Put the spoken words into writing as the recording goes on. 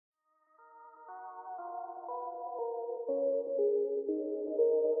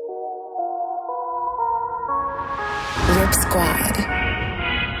Rip Squad.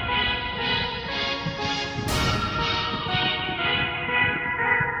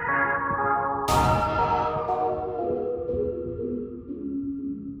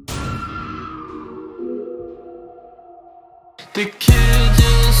 The kid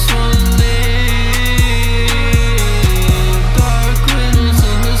just wanna leave. Dark windows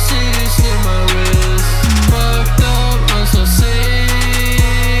in the city slit my wrist. Fucked up, I'm so sick.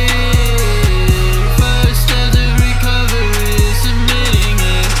 First step to recovery is admitting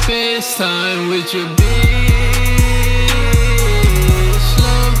it. FaceTime with your bitch.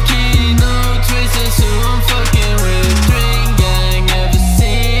 Low key, no traces who I'm fucking with. Drink gang,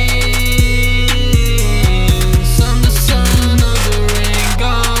 Eversince. I'm the son of the rain,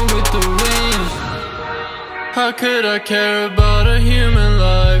 gone with the wind. How could I care about a human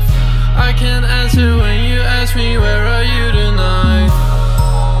life? I can't answer when you ask me where are you tonight.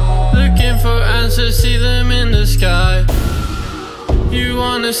 Looking for answers, see them in the sky. You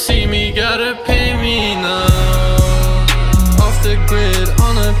wanna see me, gotta pay me now. Off the grid,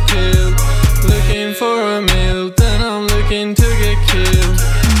 on a pill. Looking for a meal, then I'm looking to get killed.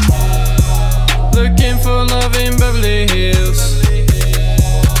 Looking for love in Beverly Hills.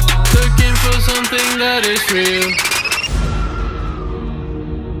 Looking for something that is real.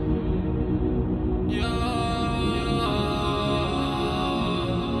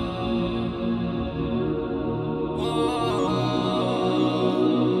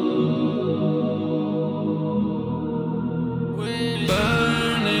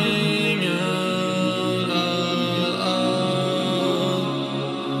 Burning out,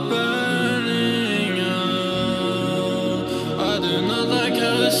 burning out. I do not like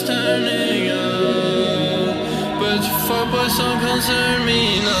how it's turning out, but you fuck boys don't concern me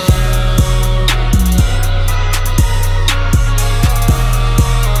now.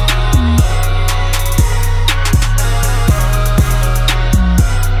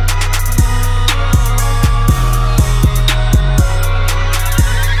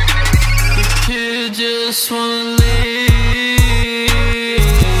 Just wanna leave.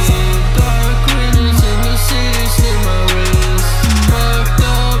 Dark windows in the city slit my wrist. Fucked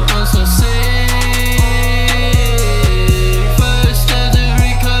up, I'm so sick. First step to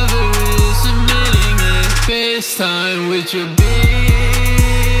recovery is admitting it. FaceTime with your bitch.